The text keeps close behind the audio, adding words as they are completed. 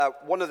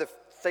One of the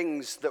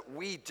things that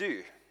we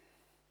do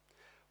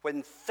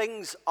when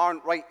things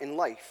aren't right in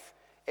life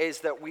is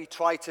that we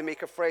try to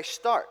make a fresh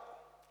start.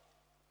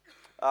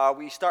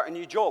 We start a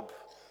new job,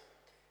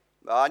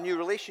 a new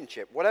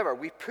relationship, whatever.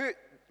 We put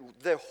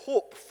the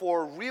hope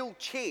for real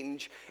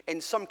change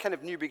in some kind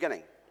of new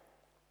beginning.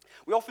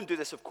 We often do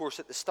this, of course,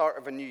 at the start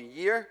of a new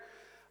year.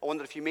 I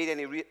wonder if you made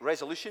any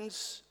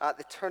resolutions at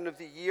the turn of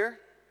the year.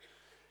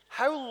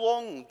 How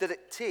long did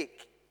it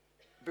take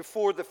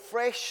before the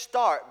fresh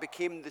start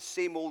became the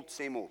same old,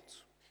 same old?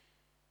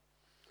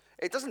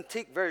 It doesn't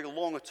take very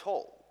long at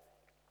all.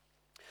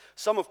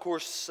 Some, of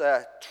course,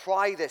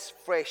 try this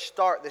fresh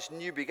start, this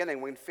new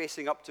beginning, when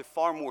facing up to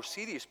far more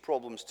serious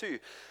problems too.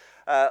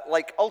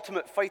 Like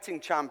Ultimate Fighting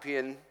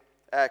champion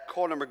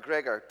Conor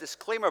McGregor.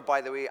 Disclaimer,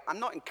 by the way, I'm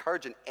not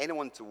encouraging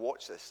anyone to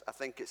watch this. I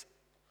think it's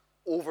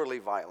overly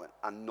violent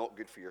and not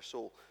good for your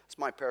soul. It's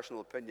my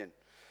personal opinion.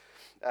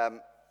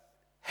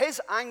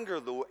 His anger,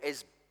 though,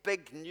 is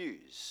big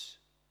news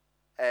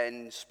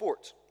in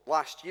sport.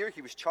 Last year,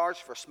 he was charged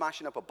for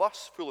smashing up a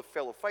bus full of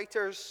fellow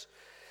fighters.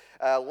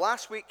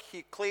 Last week,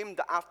 he claimed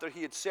that after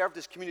he had served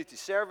his community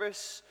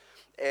service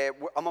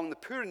among the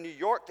poor in New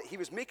York, that he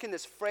was making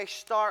this fresh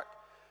start.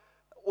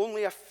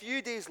 Only a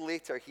few days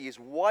later, he is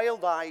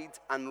wild-eyed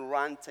and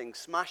ranting,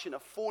 smashing a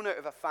phone out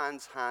of a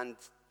fan's hand,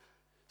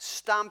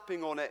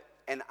 stamping on it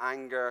in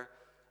anger,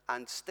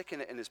 and sticking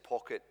it in his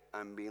pocket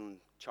and being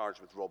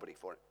charged with robbery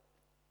for it.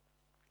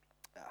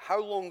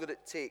 How long did it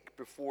take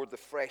before the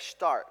fresh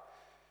start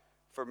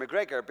for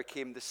McGregor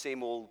became the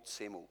same old,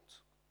 same old?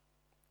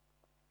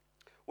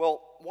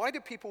 Well, why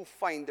do people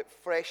find that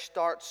fresh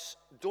starts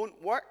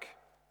don't work?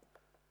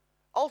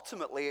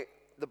 Ultimately,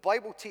 the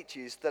Bible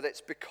teaches that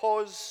it's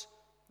because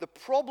the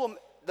problem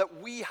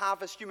that we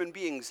have as human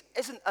beings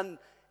isn't an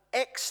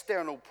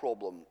external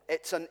problem,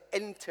 it's an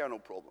internal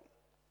problem.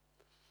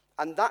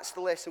 And that's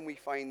the lesson we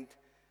find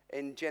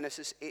in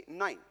Genesis 8 and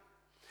 9.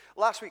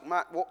 Last week,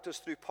 Matt walked us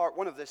through part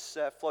one of this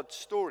flood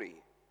story.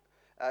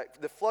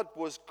 The flood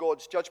was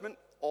God's judgment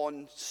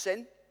on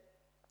sin.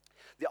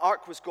 The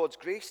ark was God's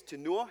grace to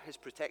Noah, his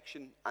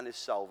protection and his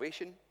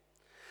salvation.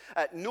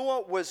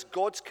 Noah was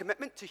God's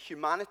commitment to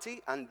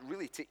humanity and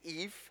really to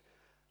Eve.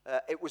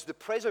 It was the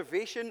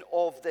preservation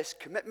of this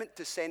commitment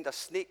to send a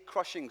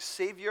snake-crushing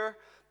Savior,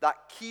 that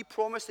key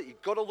promise that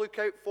you've got to look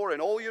out for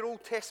in all your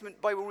Old Testament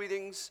Bible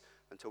readings,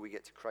 until we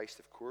get to Christ,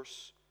 of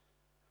course.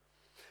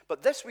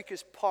 But this week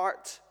is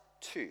part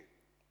 2,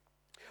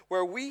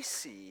 where we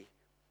see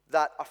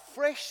that a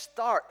fresh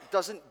start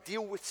doesn't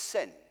deal with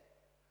sin.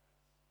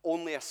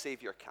 Only a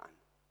Savior can.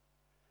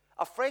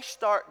 A fresh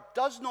start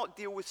does not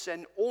deal with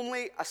sin.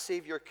 Only a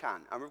Savior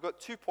can. And we've got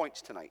 2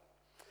 points tonight.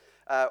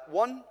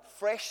 1,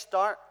 fresh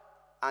start,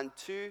 and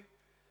 2,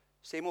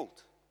 same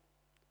old.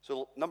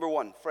 So number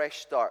 1, fresh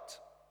start.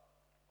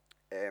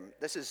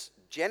 This is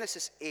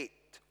Genesis 8,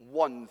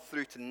 1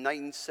 through to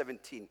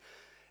 9:17.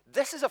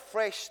 This is a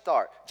fresh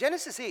start.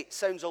 Genesis 8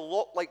 sounds a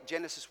lot like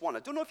Genesis 1. I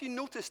don't know if you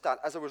noticed that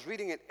as I was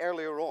reading it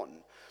earlier on.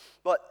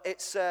 But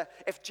it's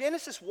if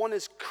Genesis 1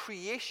 is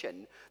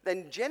creation,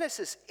 then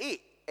Genesis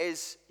 8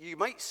 is, you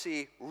might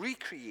say,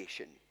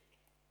 recreation.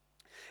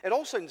 It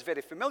all sounds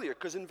very familiar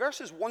because in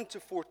verses 1 to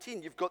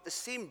 14, you've got the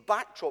same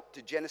backdrop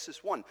to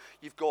Genesis 1.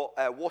 You've got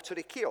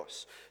watery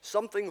chaos,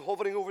 something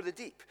hovering over the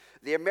deep,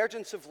 the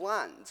emergence of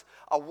land,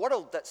 a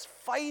world that's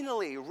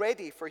finally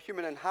ready for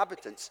human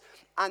inhabitants,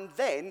 and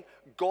then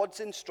God's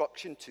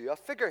instruction to a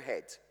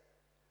figurehead.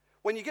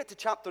 When you get to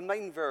chapter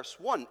 9, verse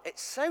 1, it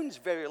sounds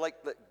very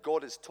like that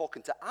God is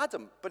talking to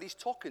Adam, but he's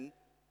talking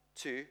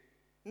to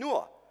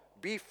Noah.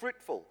 Be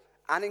fruitful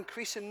and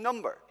increase in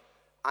number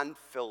and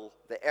fill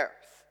the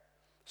earth.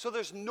 So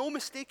there's no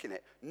mistaking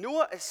it.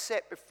 Noah is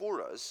set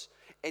before us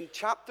in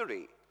chapter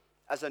 8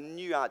 as a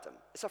new Adam.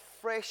 It's a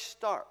fresh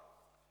start.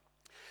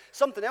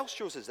 Something else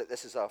shows us that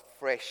this is a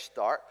fresh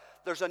start.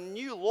 There's a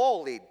new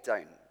law laid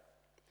down.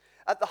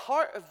 At the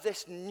heart of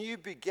this new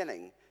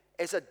beginning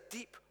is a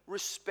deep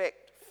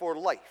respect for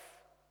life.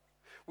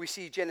 We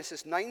see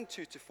Genesis 9,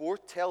 2 to 4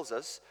 tells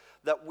us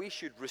that we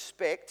should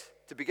respect,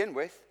 to begin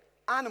with,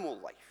 animal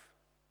life.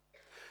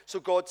 So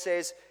God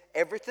says,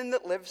 everything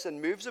that lives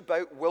and moves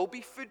about will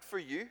be food for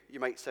you. You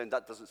might sound,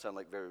 that doesn't sound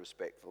like very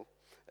respectful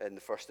in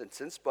the first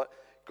instance, but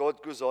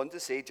God goes on to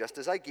say, just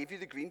as I gave you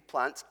the green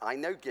plants, I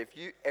now give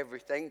you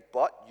everything,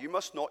 but you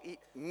must not eat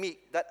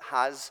meat that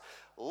has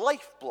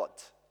lifeblood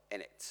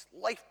in it.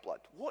 Lifeblood.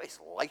 What is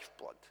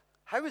lifeblood?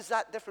 How is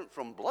that different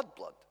from blood?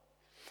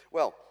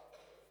 Well,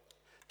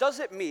 does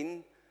it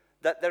mean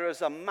that there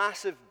is a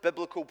massive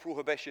biblical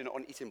prohibition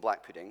on eating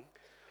black pudding?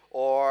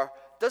 Or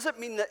does it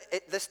mean that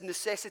this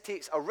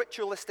necessitates a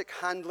ritualistic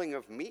handling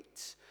of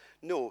meat?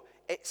 No,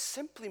 it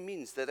simply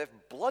means that if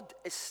blood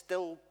is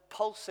still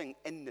pulsing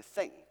in the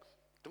thing,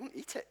 don't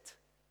eat it.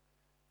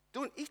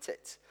 Don't eat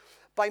it.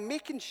 By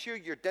making sure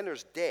your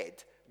dinner's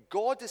dead,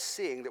 God is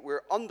saying that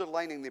we're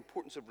underlining the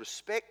importance of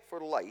respect for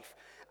life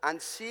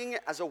and seeing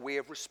it as a way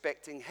of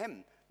respecting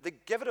Him, the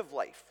giver of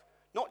life.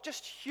 Not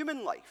just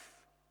human life,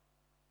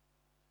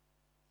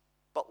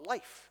 but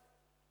life.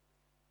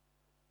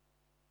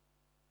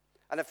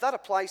 And if that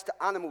applies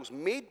to animals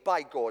made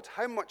by God,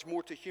 how much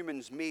more to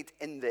humans made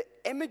in the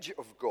image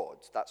of God?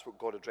 That's what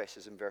God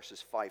addresses in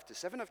verses 5 to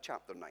 7 of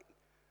chapter 9.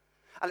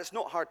 And it's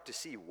not hard to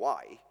see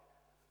why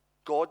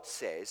God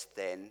says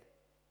then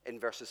in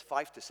verses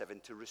 5 to 7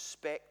 to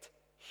respect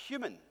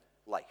human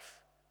life.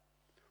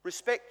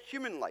 Respect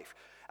human life.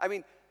 I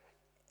mean,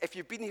 if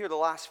you've been here the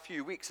last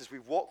few weeks as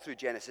we've walked through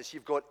Genesis,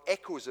 you've got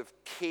echoes of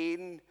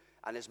Cain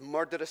and his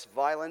murderous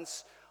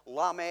violence,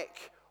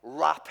 Lamech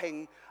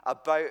rapping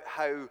about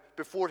how,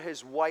 before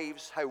his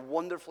wives, how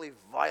wonderfully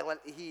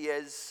violent he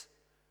is,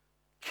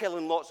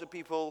 killing lots of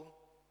people.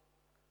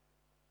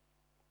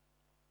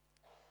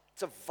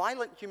 It's a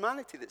violent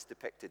humanity that's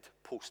depicted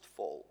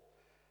post-fall.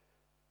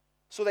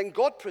 So then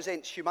God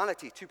presents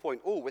humanity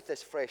 2.0 with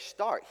this fresh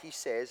start. He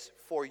says,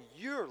 for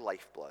your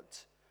lifeblood,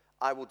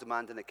 I will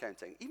demand an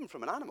accounting, even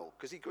from an animal,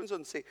 because he goes on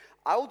to say,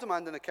 I will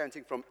demand an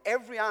accounting from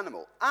every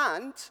animal,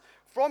 and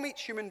from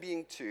each human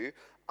being too,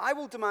 I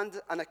will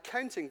demand an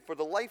accounting for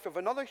the life of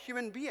another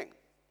human being.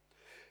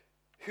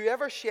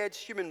 Whoever sheds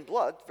human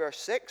blood, verse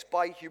 6,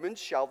 by humans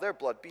shall their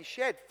blood be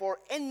shed, for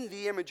in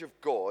the image of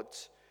God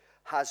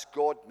has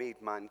God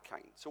made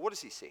mankind. So what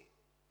does he say?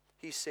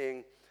 He's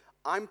saying,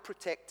 I'm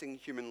protecting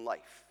human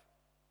life.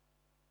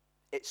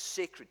 It's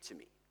sacred to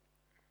me.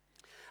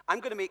 I'm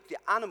going to make the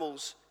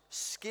animals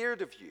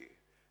scared of you.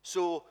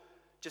 So,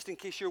 just in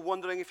case you're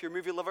wondering if you're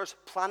movie lovers,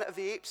 Planet of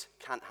the Apes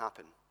can't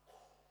happen.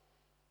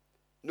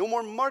 No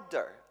more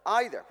murder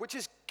either, which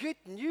is good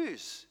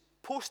news.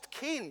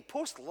 Post-Cain,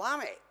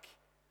 post-Lamech.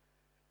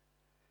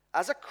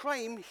 As a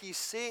crime, he's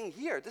saying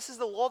here, this is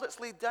the law that's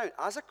laid down.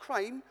 As a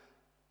crime,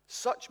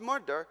 such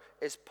murder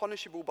is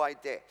punishable by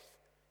death.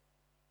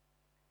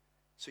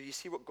 So you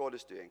see what God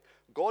is doing.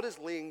 God is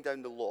laying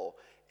down the law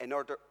in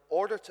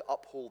order to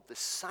uphold the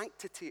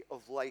sanctity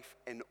of life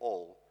in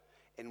all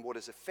in what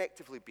has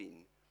effectively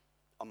been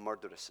a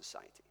murderous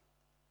society.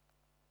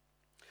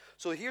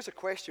 So here's a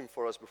question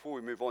for us before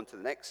we move on to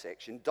the next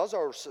section. Does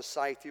our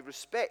society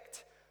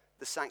respect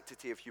the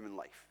sanctity of human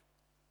life?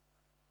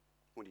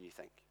 What do you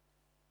think?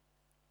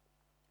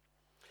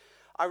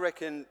 I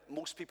reckon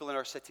most people in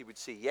our city would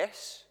say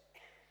yes.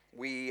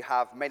 We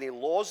have many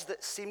laws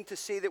that seem to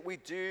say that we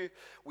do.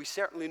 We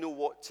certainly know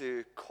what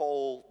to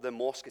call the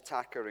mosque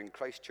attacker in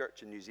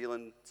Christchurch in New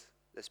Zealand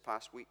this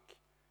past week.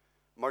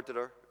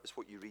 Murderer is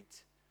what you read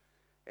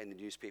in the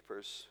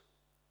newspapers.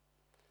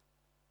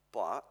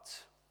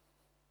 But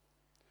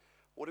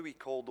what do we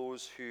call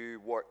those who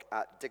work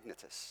at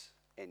Dignitas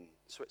in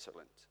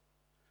Switzerland,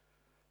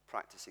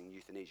 practicing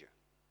euthanasia?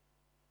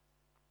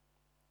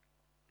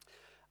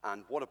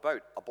 And what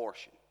about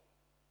abortion?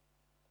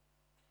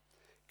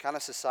 Can a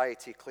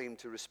society claim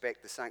to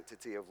respect the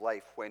sanctity of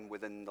life when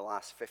within the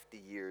last 50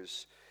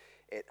 years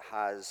it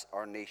has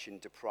our nation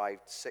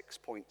deprived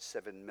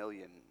 6.7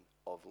 million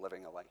of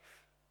living a life?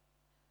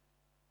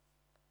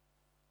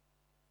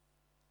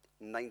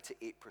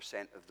 98%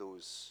 of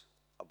those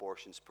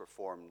abortions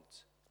performed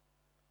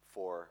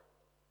for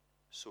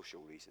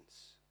social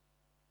reasons.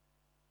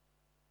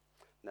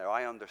 Now,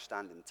 I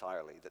understand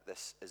entirely that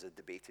this is a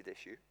debated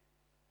issue,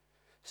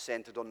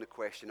 centered on the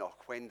question of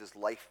when does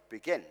life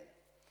begin?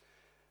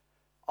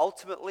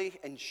 Ultimately,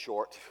 in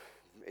short,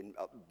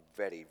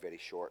 very, very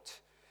short,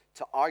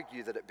 to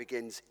argue that it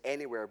begins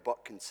anywhere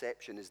but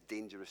conception is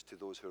dangerous to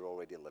those who are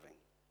already living.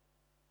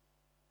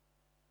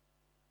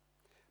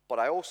 But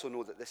I also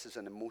know that this is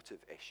an emotive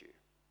issue.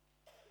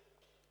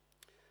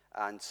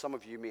 And some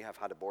of you may have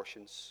had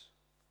abortions.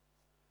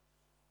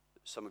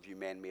 Some of you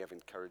men may have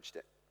encouraged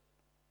it.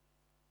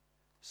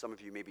 Some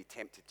of you may be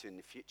tempted to in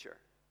the future.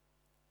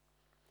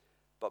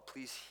 But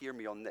please hear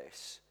me on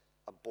this.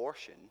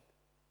 Abortion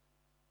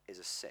is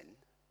a sin,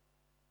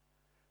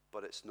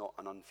 but it's not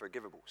an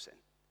unforgivable sin.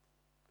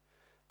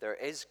 There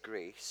is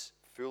grace,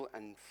 full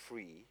and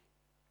free,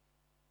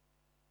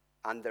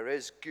 and there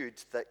is good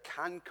that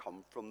can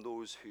come from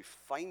those who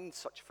find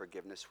such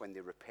forgiveness when they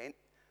repent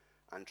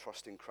and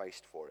trust in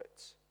Christ for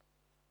it.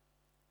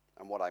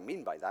 And what I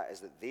mean by that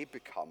is that they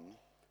become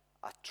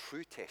a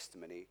true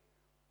testimony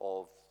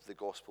of the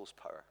gospel's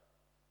power.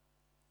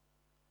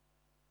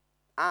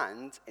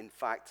 And, in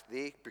fact,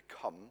 they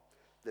become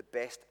the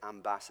best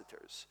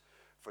ambassadors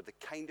for the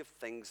kind of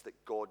things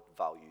that God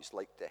values,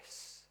 like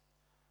this: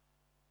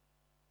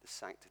 the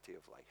sanctity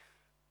of life.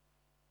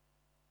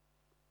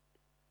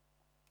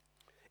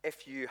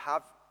 If you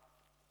have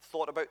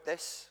thought about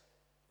this,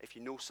 if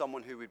you know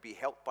someone who would be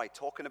helped by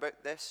talking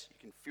about this, you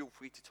can feel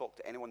free to talk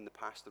to anyone in the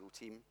pastoral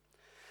team.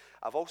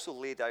 I've also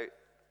laid out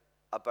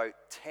about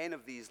 10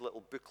 of these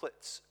little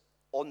booklets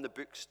on the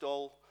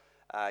bookstall.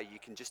 You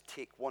can just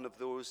take one of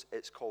those.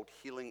 It's called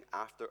Healing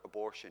After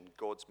Abortion,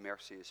 God's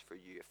Mercy is for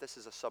You. If this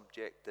is a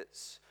subject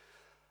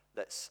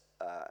that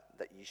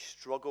you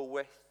struggle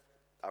with,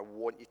 I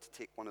want you to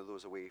take one of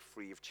those away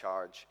free of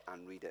charge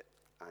and read it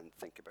and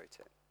think about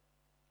it.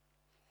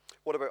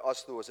 What about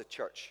us, though, as a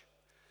church?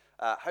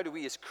 How do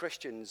we as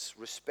Christians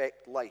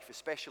respect life,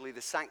 especially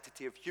the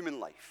sanctity of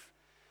human life?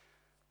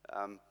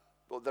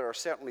 Well, there are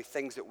certainly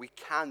things that we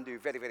can do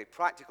very, very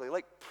practically,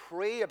 like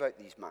pray about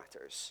these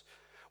matters.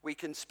 We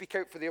can speak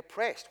out for the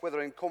oppressed,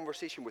 whether in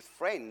conversation with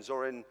friends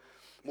or in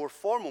more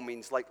formal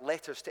means like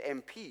letters to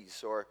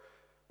MPs, or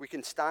we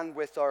can stand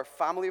with our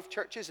family of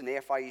churches in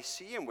the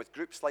FIEC and with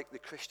groups like the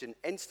Christian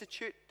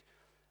Institute,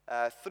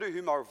 through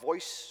whom our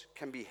voice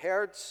can be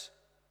heard.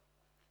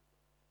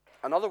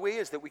 Another way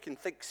is that we can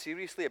think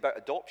seriously about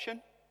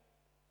adoption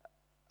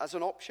as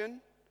an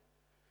option.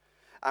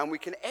 And we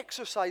can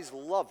exercise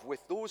love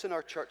with those in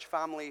our church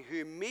family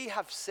who may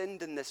have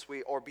sinned in this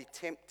way or be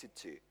tempted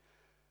to,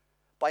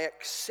 by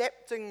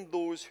accepting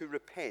those who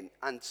repent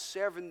and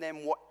serving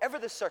them whatever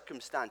the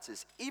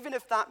circumstances, even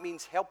if that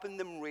means helping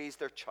them raise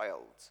their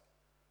child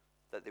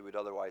that they would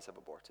otherwise have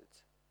aborted.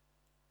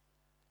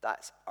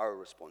 That's our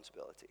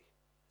responsibility.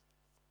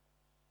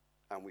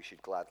 And we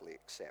should gladly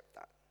accept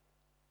that.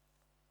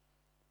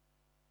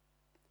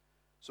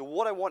 So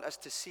what I want us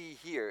to see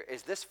here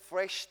is this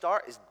fresh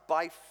start is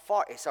by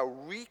far, it's a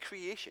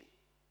recreation.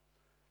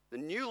 The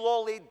new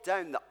law laid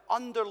down that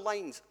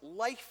underlines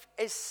life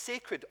is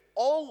sacred,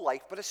 all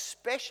life, but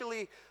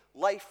especially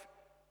life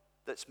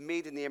that's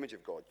made in the image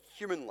of God,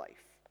 human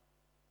life.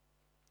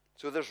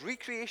 So there's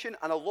recreation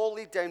and a law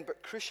laid down,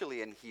 but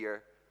crucially in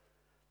here,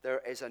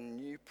 there is a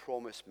new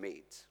promise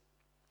made.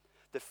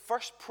 The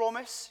first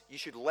promise, you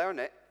should learn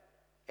it,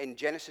 in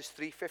Genesis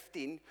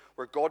 3:15,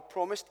 where God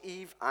promised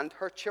Eve and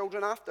her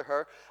children after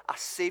her a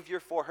savior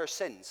for her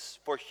sins,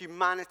 for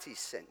humanity's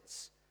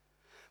sins.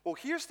 Well,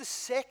 here's the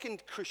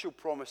second crucial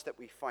promise that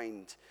we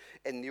find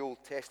in the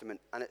Old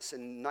Testament, and it's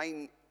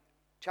in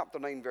chapter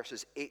 9,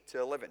 verses 8 to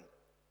 11.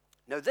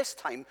 Now, this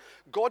time,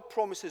 God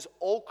promises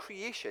all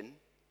creation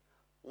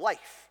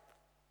life.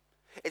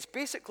 It's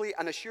basically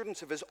an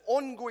assurance of his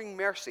ongoing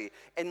mercy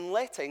in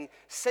letting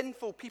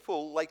sinful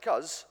people like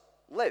us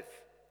live.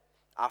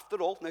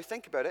 After all, now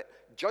think about it,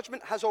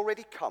 judgment has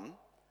already come,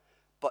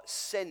 but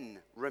sin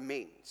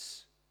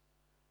remains.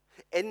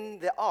 In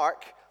the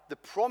ark, the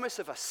promise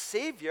of a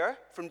savior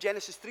from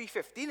Genesis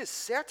 3:15 is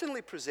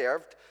certainly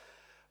preserved,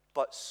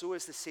 but so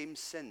is the same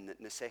sin that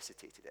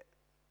necessitated it.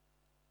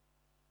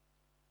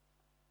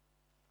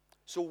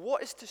 So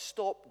what is to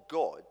stop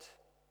God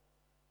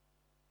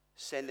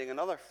sending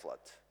another flood?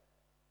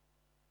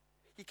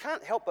 You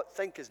can't help but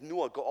think as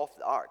Noah got off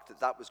the ark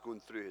that was going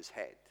through his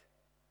head.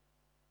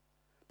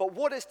 But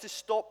what is to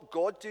stop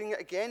God doing it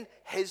again?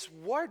 His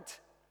word,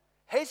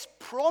 his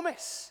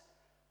promise,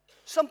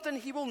 something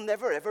he will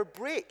never ever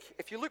break.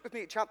 If you look with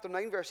me at chapter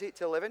 9, verse 8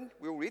 to 11,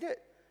 we'll read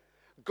it.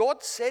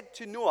 God said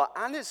to Noah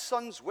and his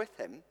sons with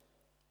him,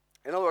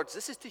 in other words,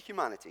 this is to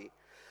humanity,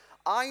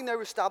 I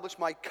now establish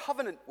my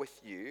covenant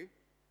with you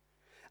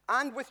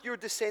and with your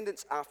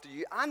descendants after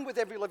you and with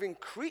every living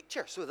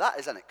creature. So that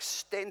is an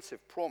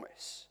extensive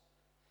promise.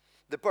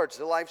 The birds,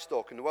 the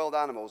livestock, and the wild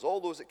animals,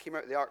 all those that came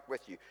out of the ark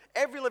with you,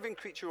 every living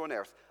creature on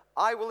earth,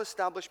 I will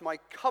establish my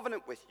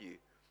covenant with you.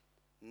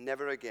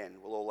 Never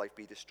again will all life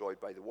be destroyed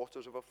by the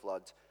waters of a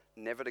flood.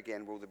 Never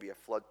again will there be a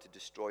flood to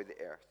destroy the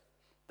earth.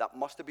 That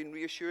must have been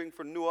reassuring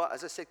for Noah.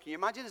 As I said, can you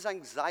imagine his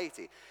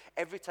anxiety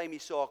every time he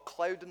saw a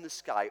cloud in the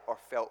sky or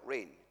felt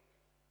rain?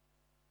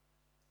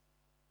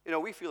 You know,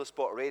 we feel a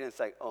spot of rain and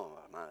think, oh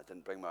man, I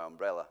didn't bring my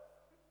umbrella,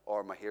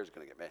 or my hair's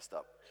going to get messed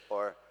up,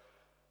 or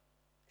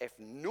if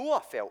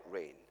Noah felt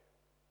rain,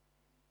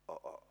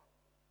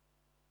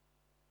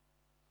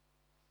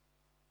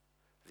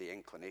 the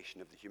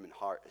inclination of the human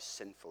heart is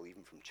sinful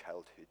even from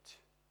childhood.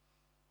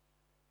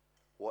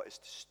 What is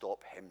to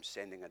stop him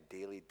sending a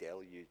daily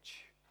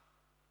deluge?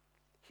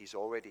 He's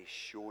already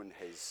shown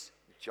his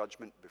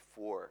judgment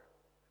before.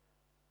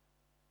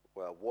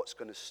 Well, what's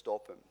going to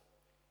stop him?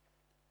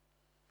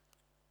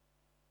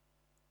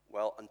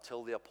 Well,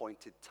 until the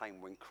appointed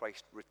time when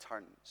Christ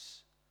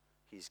returns,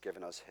 he's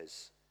given us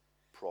his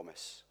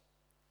promise.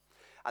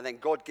 And then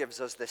God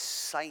gives us this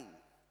sign,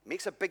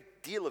 makes a big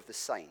deal of the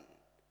sign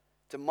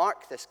to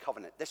mark this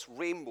covenant, this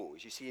rainbow,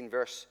 as you see in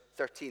verse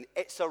 13.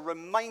 It's a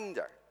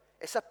reminder,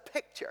 it's a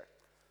picture.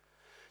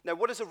 Now,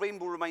 what does a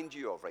rainbow remind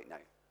you of right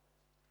now?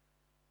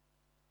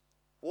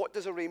 What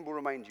does a rainbow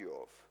remind you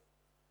of?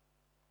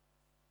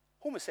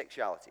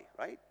 Homosexuality,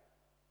 right?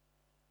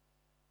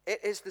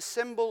 It is the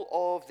symbol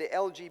of the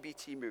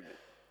LGBT movement.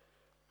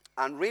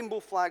 And rainbow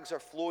flags are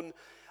flown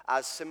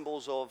as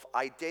symbols of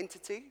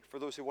identity for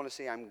those who want to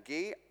say I'm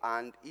gay,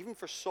 and even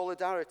for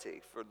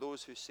solidarity for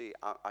those who say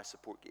I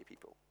support gay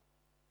people.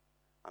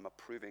 I'm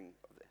approving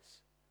of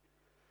this.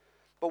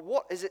 But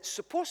what is it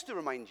supposed to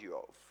remind you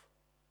of?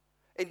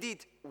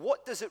 Indeed,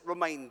 what does it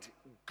remind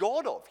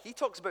God of? He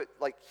talks about,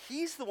 like,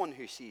 he's the one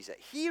who sees it.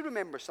 He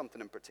remembers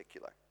something in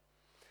particular.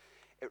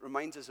 It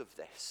reminds us of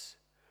this: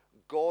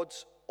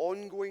 God's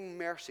ongoing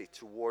mercy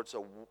towards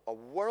a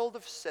world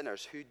of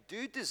sinners who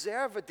do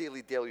deserve a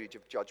daily deluge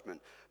of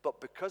judgment, but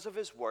because of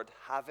his word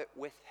have it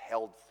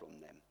withheld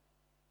from them.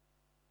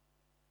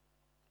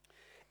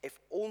 If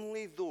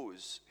only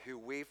those who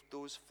waved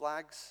those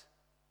flags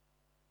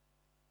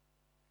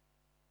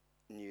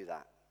knew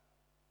that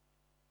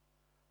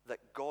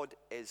God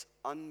is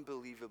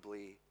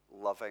unbelievably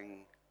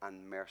loving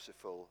and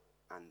merciful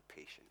and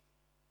patient.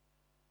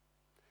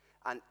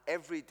 And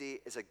every day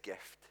is a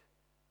gift.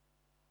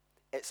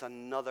 It's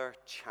another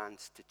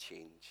chance to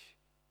change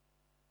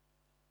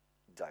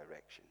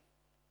direction.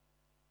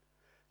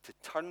 To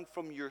turn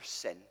from your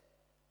sin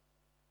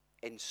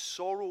in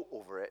sorrow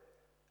over it,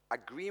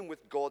 agreeing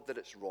with God that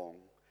it's wrong,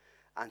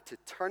 and to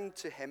turn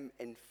to him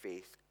in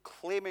faith,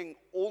 claiming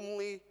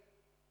only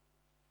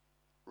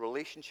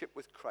relationship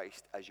with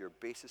Christ as your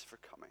basis for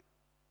coming.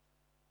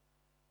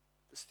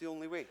 That's the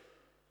only way.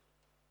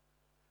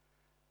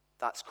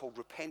 That's called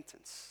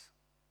repentance.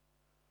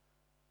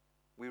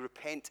 We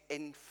repent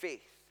in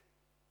faith.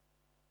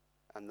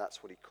 And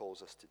that's what he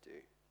calls us to do.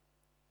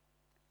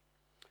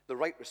 The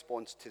right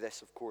response to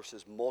this, of course,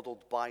 is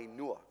modeled by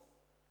Noah.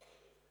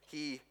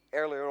 He,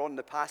 earlier on in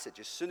the passage,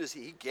 as soon as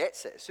he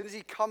gets it, as soon as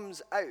he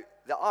comes out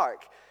the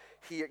ark,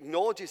 he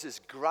acknowledges his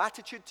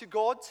gratitude to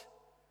God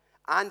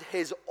and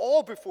his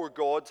awe before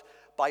God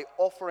by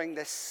offering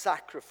this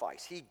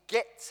sacrifice. He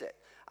gets it,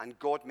 and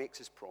God makes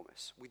his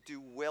promise. We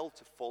do well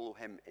to follow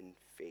him in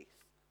faith.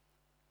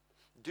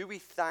 Do we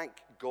thank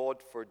God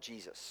for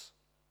Jesus,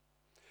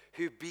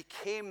 who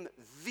became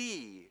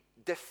the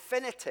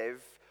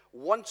definitive,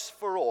 once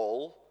for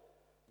all,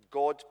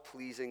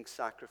 God-pleasing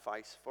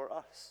sacrifice for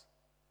us?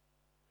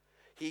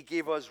 He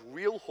gave us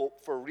real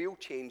hope for real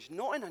change,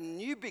 not in a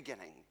new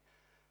beginning,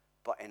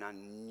 but in a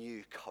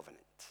new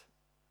covenant.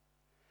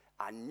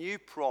 A new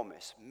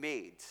promise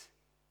made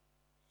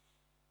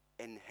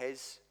in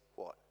his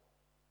what?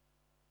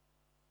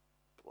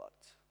 Blood.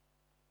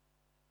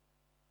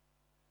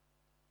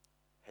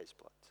 His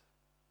blood.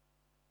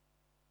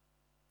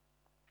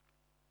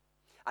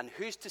 And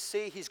who's to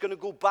say he's going to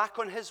go back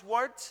on his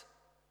word?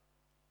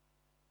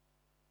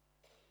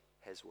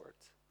 His word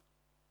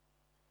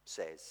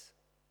says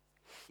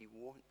he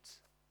won't.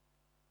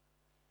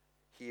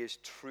 He is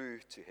true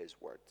to his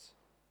words.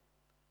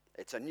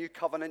 It's a new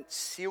covenant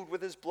sealed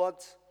with his blood,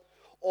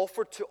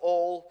 offered to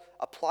all,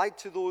 applied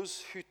to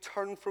those who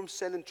turn from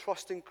sin and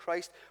trust in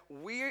Christ.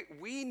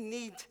 We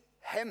need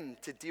him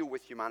to deal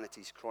with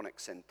humanity's chronic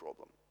sin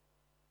problem.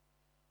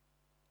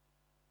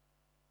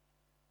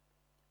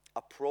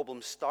 A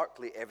problem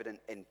starkly evident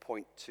in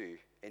point 2,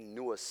 in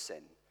Noah's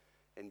sin,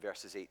 in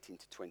verses 18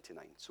 to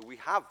 29. So we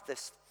have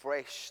this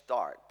fresh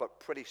start, but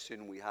pretty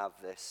soon we have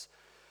this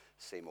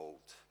same old,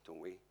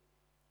 don't we?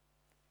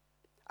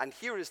 And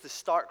here is the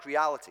stark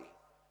reality.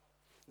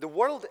 The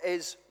world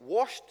is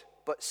washed,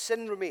 but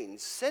sin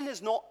remains. Sin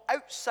is not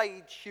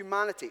outside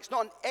humanity. It's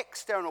not an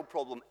external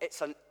problem.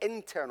 It's an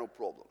internal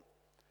problem.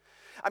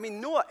 I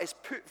mean, Noah is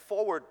put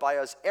forward by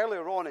us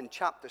earlier on in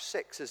chapter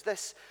 6 as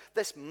this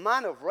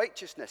man of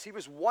righteousness. He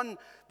was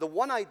the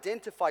one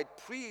identified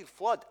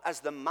pre-flood as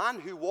the man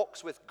who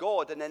walks with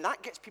God. And then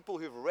that gets people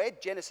who've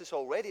read Genesis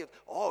already.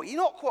 Oh,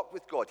 Enoch walked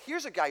with God.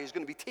 Here's a guy who's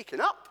going to be taken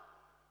up.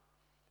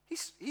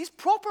 He's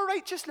proper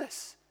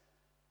righteousness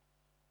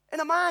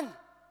in a man.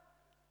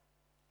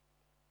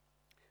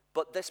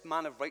 But this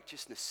man of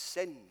righteousness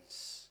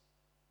sins.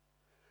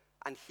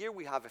 And here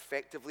we have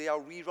effectively a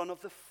rerun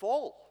of the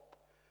fall.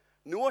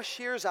 Noah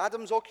shares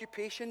Adam's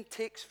occupation,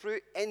 takes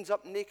fruit, ends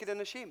up naked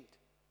and ashamed.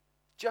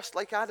 Just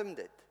like Adam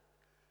did.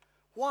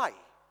 Why?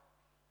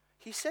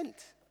 He sinned.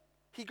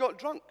 He got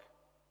drunk.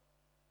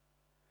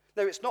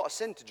 Now, it's not a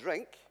sin to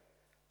drink,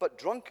 but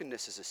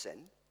drunkenness is a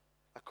sin.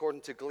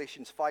 According to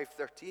Galatians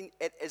 5:13,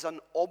 it is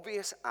an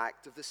obvious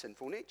act of the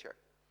sinful nature.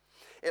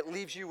 It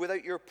leaves you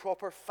without your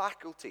proper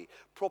faculty,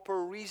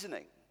 proper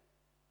reasoning.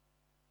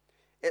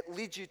 It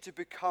leads you to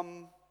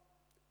become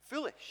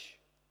foolish.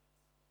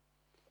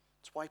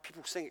 That's why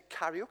people sing at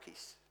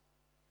karaoke's.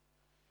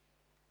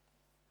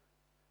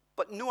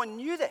 But Noah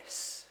knew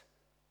this.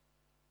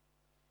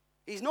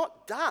 He's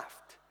not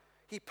daft.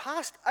 He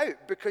passed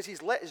out because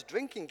he's let his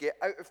drinking get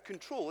out of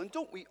control. And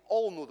don't we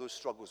all know those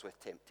struggles with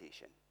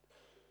temptation?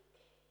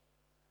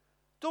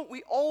 Don't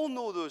we all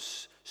know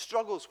those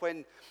struggles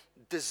when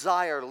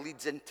desire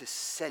leads into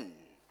sin?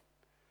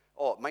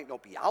 Oh, it might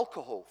not be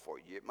alcohol for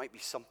you. It might be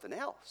something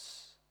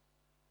else.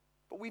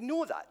 But we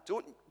know that,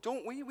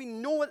 don't we? We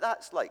know what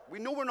that's like. We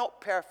know we're not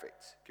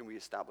perfect. Can we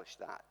establish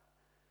that?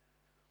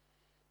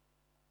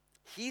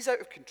 He's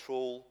out of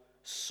control,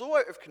 so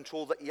out of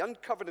control that he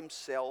uncovered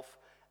himself.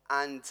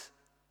 And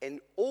in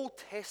Old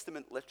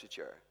Testament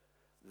literature,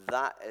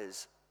 that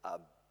is a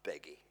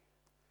biggie.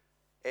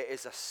 It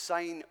is a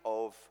sign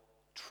of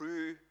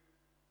true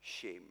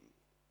shame.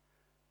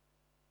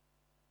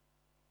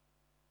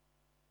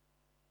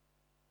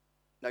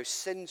 Now,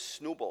 sin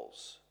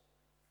snowballs.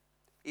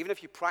 Even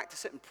if you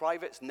practice it in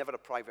private, it's never a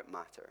private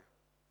matter.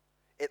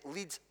 It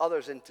leads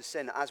others into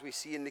sin, as we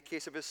see in the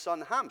case of his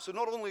son Ham. So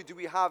not only do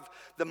we have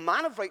the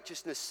man of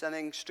righteousness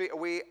sinning, straight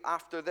away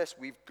after this,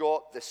 we've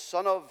got the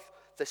son of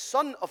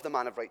the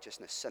man of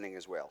righteousness sinning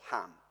as well,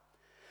 Ham,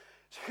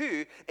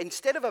 who,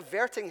 instead of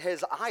averting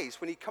his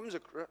eyes when he comes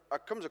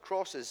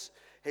across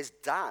his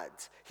dad,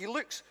 he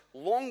looks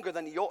longer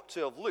than he ought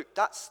to have looked.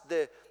 That's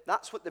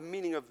what the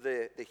meaning of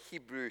the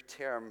Hebrew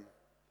term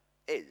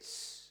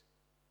is.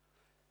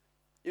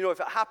 You know,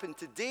 if it happened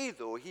today,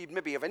 though, he'd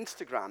maybe have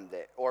Instagrammed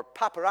it, or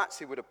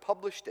paparazzi would have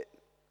published it.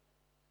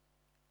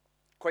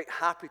 Quite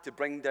happy to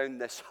bring down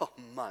this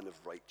man of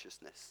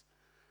righteousness.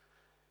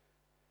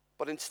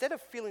 But instead of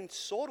feeling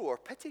sorrow or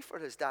pity for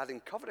his dad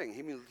and covering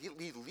him,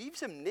 he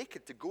leaves him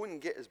naked to go and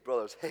get his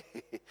brothers.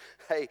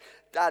 Hey,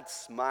 Dad's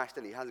smashed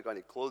and he hasn't got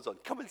any clothes on.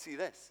 Come and see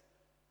this.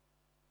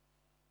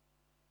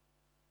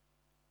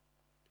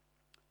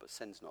 But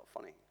sin's not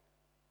funny.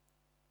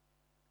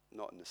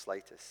 Not in the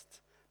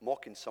slightest.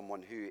 Mocking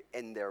someone who,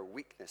 in their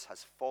weakness,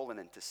 has fallen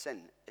into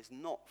sin is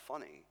not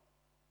funny.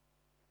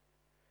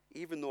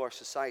 Even though our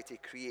society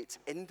creates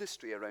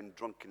industry around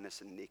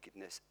drunkenness and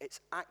nakedness, it's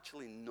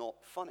actually not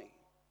funny.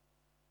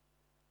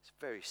 It's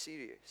very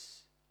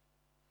serious.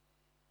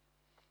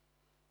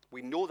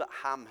 We know that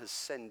Ham has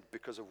sinned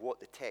because of what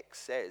the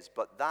text says,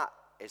 but that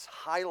is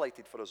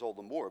highlighted for us all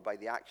the more by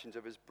the actions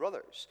of his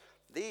brothers.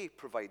 They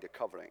provide a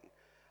covering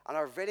and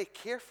are very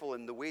careful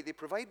in the way they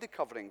provide the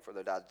covering for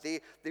their dad.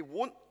 They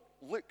won't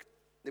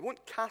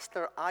cast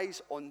their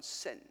eyes on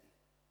sin.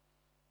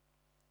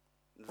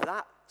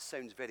 That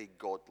sounds very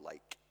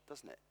godlike,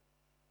 doesn't it?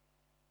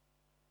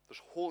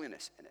 There's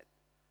holiness in it.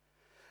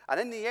 And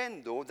in the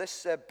end, though,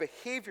 this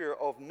behavior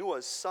of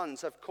Noah's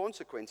sons have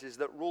consequences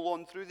that roll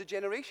on through the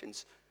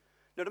generations.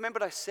 Now,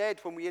 remember I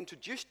said when we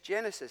introduced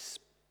Genesis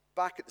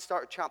back at the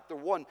start of chapter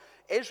 1,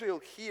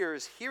 Israel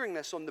is hearing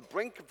this on the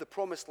brink of the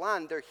promised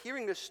land. They're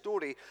hearing this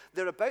story.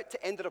 They're about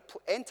to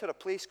enter a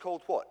place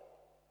called what?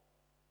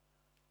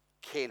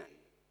 Canaan.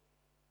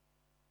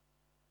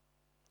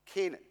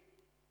 Canaan.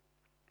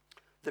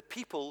 The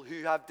people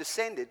who have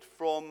descended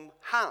from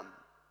Ham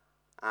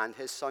and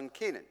his son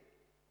Canaan.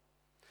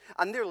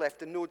 And they're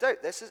left in no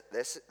doubt. This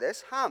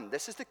Ham,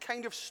 this is the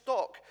kind of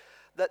stock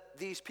that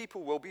these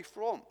people will be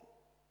from.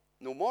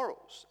 No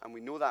morals. And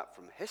we know that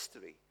from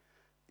history.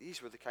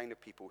 These were the kind of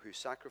people who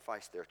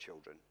sacrificed their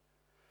children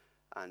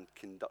and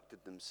conducted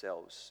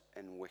themselves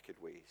in wicked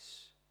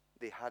ways.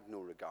 They had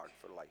no regard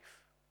for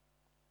life.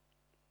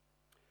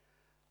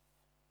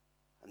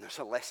 And there's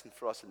a lesson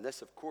for us in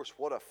this, of course.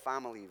 What a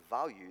family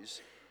values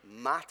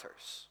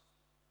matters.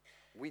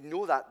 We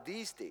know that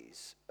these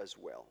days as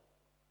well.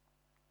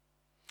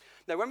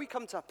 Now, when we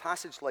come to a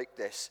passage like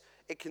this,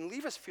 it can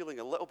leave us feeling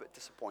a little bit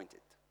disappointed.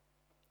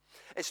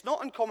 It's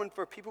not uncommon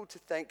for people to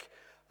think,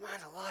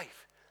 man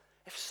alive,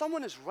 if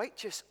someone as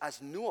righteous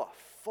as Noah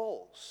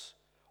falls,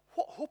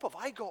 what hope have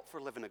I got for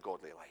living a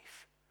godly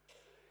life?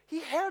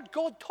 He heard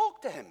God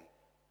talk to him.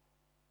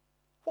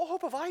 What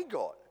hope have I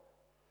got?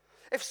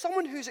 If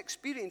someone who's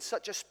experienced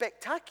such a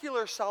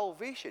spectacular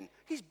salvation,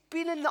 he's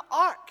been in the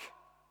ark,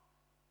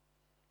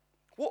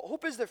 what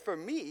hope is there for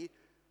me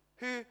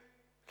who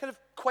kind of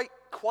quite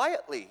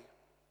quietly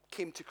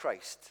came to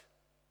Christ?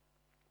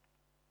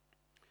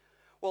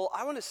 Well,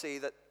 I want to say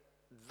that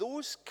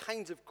those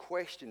kinds of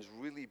questions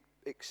really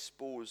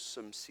expose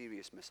some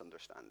serious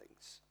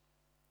misunderstandings.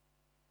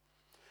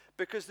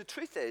 Because the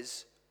truth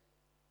is,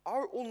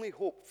 our only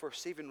hope for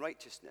saving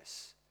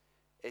righteousness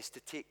is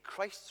to take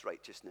Christ's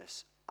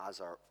righteousness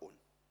as our own.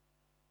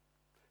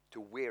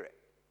 To wear it,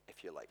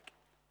 if you like.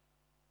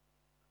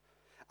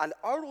 And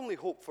our only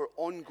hope for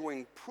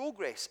ongoing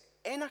progress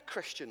in a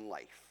Christian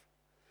life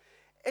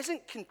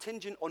isn't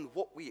contingent on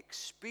what we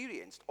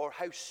experienced or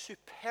how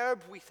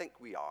superb we think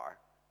we are.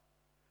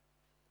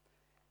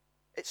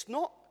 It's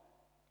not,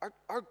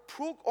 our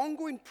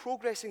ongoing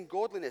progress in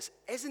godliness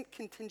isn't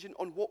contingent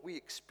on what we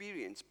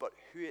experience, but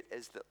who it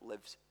is that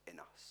lives in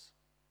us.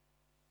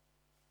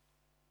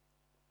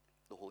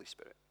 The Holy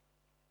Spirit.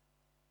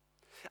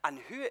 And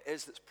who it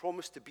is that's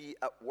promised to be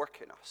at work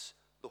in us,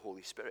 the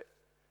Holy Spirit.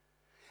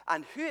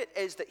 And who it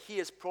is that he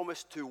has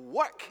promised to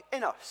work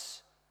in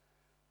us,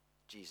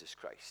 Jesus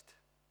Christ,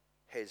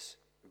 his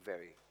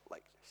very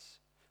likeness.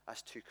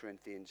 As 2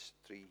 Corinthians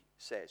 3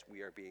 says,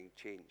 we are being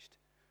changed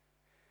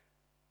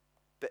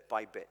bit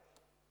by bit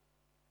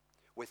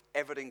with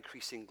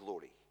ever-increasing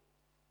glory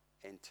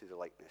into the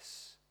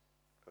likeness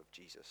of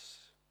Jesus.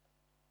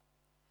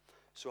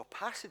 So a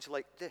passage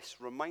like this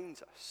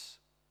reminds us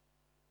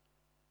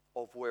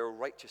of where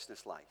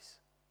righteousness lies.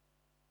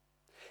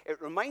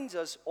 It reminds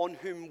us on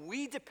whom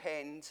we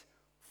depend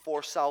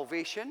for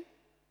salvation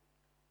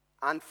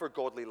and for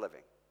godly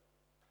living.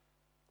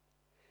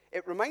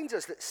 It reminds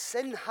us that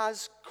sin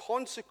has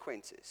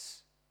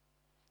consequences.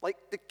 Like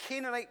the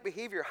Canaanite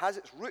behavior has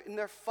its root in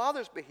their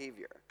father's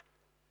behavior.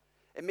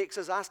 It makes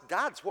us ask,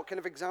 dads, what kind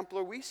of example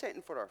are we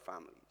setting for our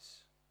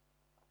families?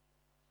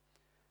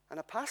 And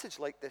a passage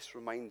like this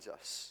reminds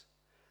us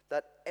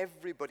that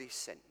everybody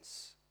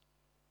sins.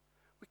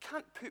 We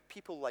can't put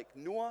people like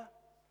Noah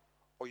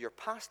or your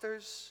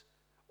pastors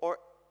or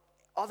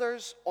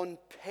others on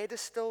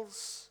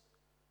pedestals.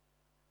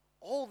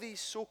 All these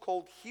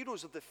so-called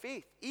heroes of the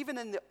faith, even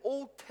in the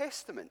Old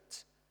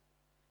Testament,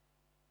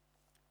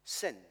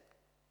 sin.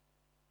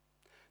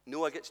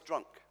 Noah gets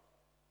drunk.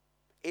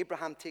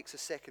 Abraham takes a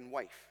second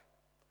wife.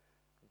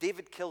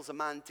 David kills a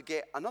man to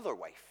get another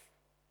wife.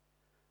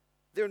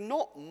 They're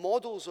not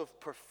models of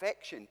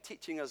perfection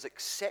teaching us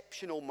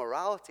exceptional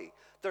morality.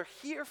 They're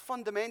here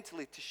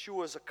fundamentally to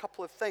show us a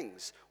couple of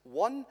things.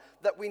 One,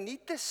 that we need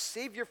this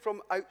Savior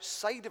from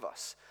outside of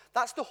us.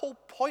 That's the whole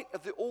point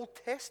of the Old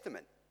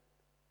Testament.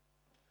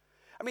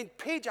 I mean,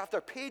 page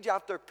after page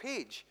after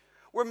page,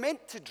 We're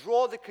meant to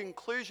draw the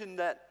conclusion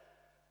that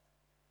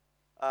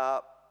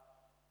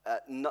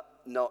none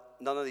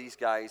of these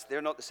guys,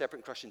 they're not the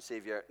separate crushing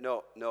Savior.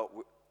 No,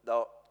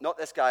 not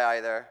this guy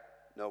either.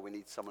 No, we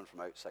need someone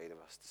from outside of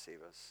us to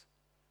save us.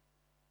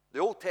 The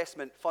Old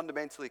Testament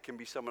fundamentally can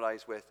be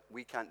summarized with,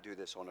 we can't do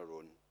this on our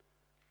own.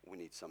 We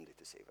need somebody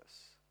to save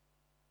us.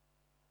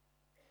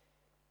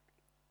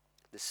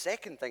 The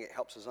second thing it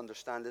helps us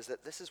understand is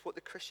that this is what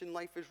the Christian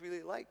life is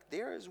really like.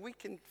 They're as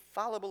weak and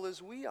fallible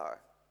as we are.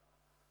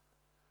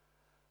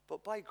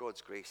 But by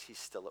God's grace, he's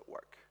still at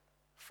work,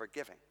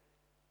 forgiving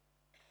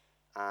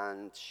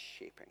and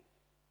shaping.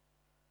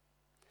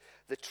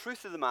 The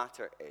truth of the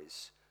matter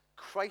is,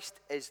 Christ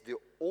is the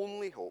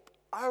only hope,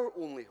 our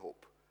only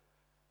hope,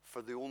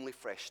 for the only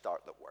fresh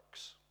start that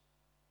works.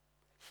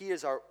 He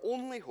is our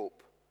only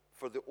hope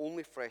for the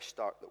only fresh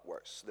start that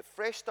works. The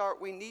fresh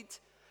start we need,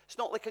 it's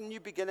not like a new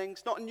beginning,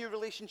 it's not a new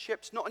relationship,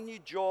 it's not a new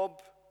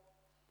job.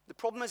 The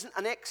problem isn't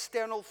an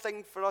external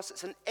thing for us,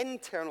 it's an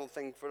internal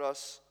thing for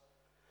us.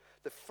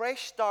 The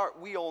fresh start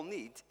we all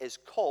need is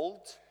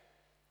called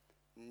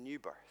new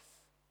birth.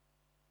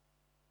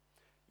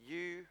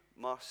 You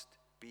must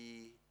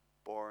be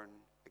born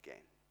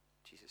again,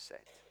 Jesus said.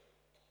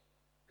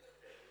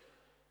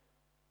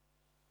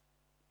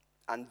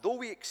 And though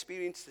we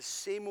experience the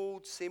same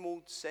old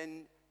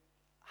sin,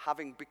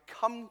 having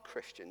become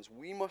Christians,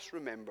 we must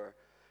remember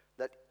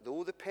that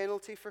though the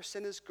penalty for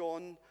sin is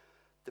gone,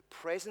 the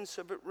presence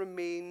of it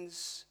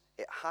remains.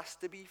 It has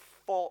to be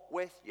fought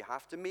with. You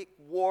have to make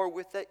war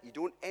with it. You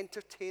don't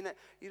entertain it.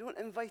 You don't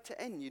invite it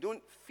in. You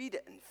don't feed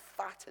it and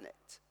fatten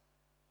it.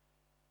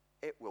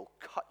 It will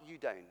cut you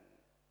down.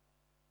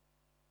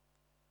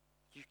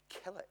 You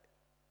kill it.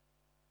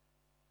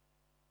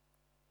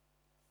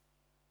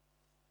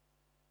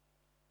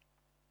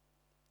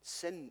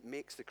 Sin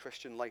makes the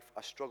Christian life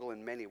a struggle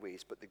in many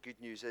ways, but the good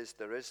news is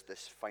there is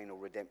this final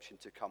redemption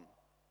to come,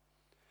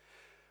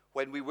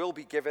 when we will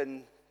be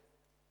given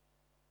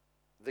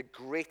the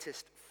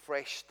greatest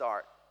fresh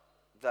start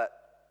that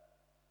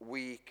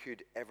we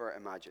could ever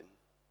imagine.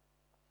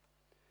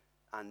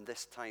 And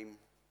this time,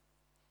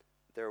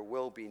 there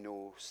will be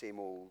no same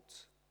old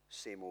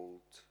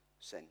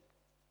sin.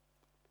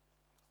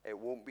 It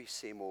won't be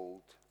same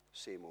old.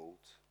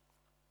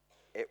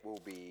 It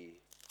will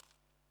be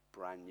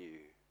brand new.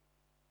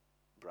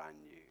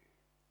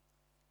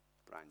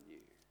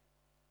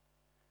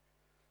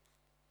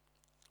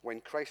 When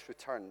Christ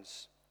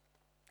returns,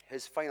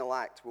 his final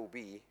act will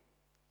be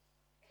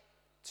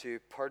to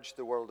purge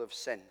the world of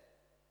sin,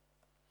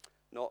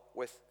 not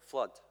with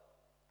flood,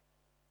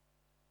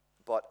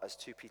 but as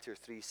 2 Peter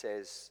 3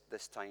 says,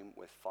 this time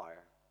with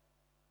fire.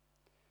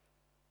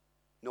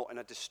 Not in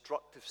a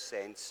destructive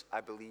sense,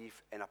 I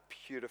believe in a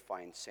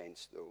purifying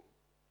sense, though.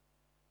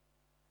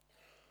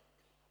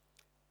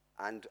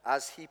 And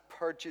as he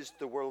purges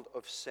the world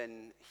of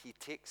sin, he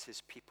takes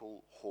his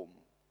people home.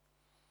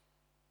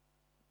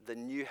 The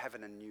new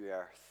heaven and new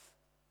earth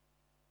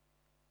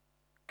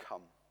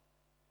come.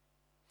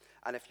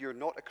 And if you're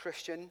not a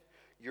Christian,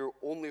 your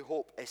only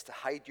hope is to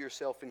hide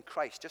yourself in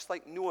Christ, just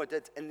like Noah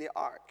did in the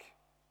ark.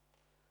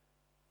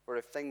 Or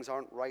if things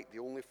aren't right, the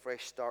only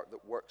fresh start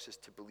that works is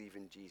to believe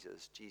in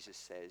Jesus. Jesus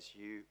says,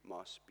 you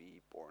must be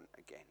born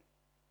again.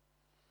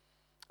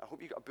 I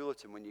hope you got a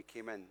bulletin when you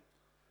came in.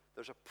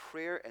 There's a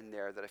prayer in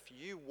there that if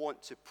you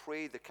want to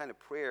pray the kind of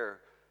prayer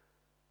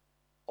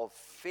of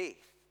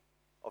faith,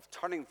 of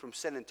turning from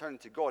sin and turning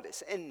to God,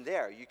 it's in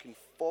there. You can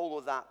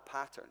follow that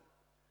pattern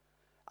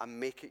and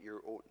make it your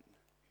own.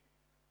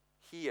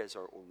 He is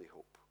our only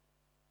hope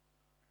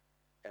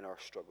in our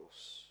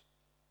struggles.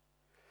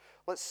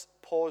 Let's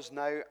pause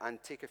now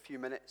and take a few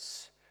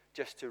minutes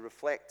just to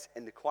reflect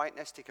in the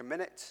quietness. Take a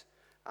minute,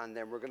 and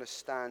then we're going to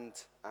stand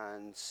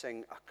and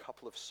sing a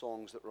couple of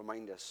songs that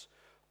remind us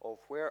of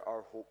where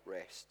our hope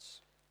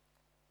rests.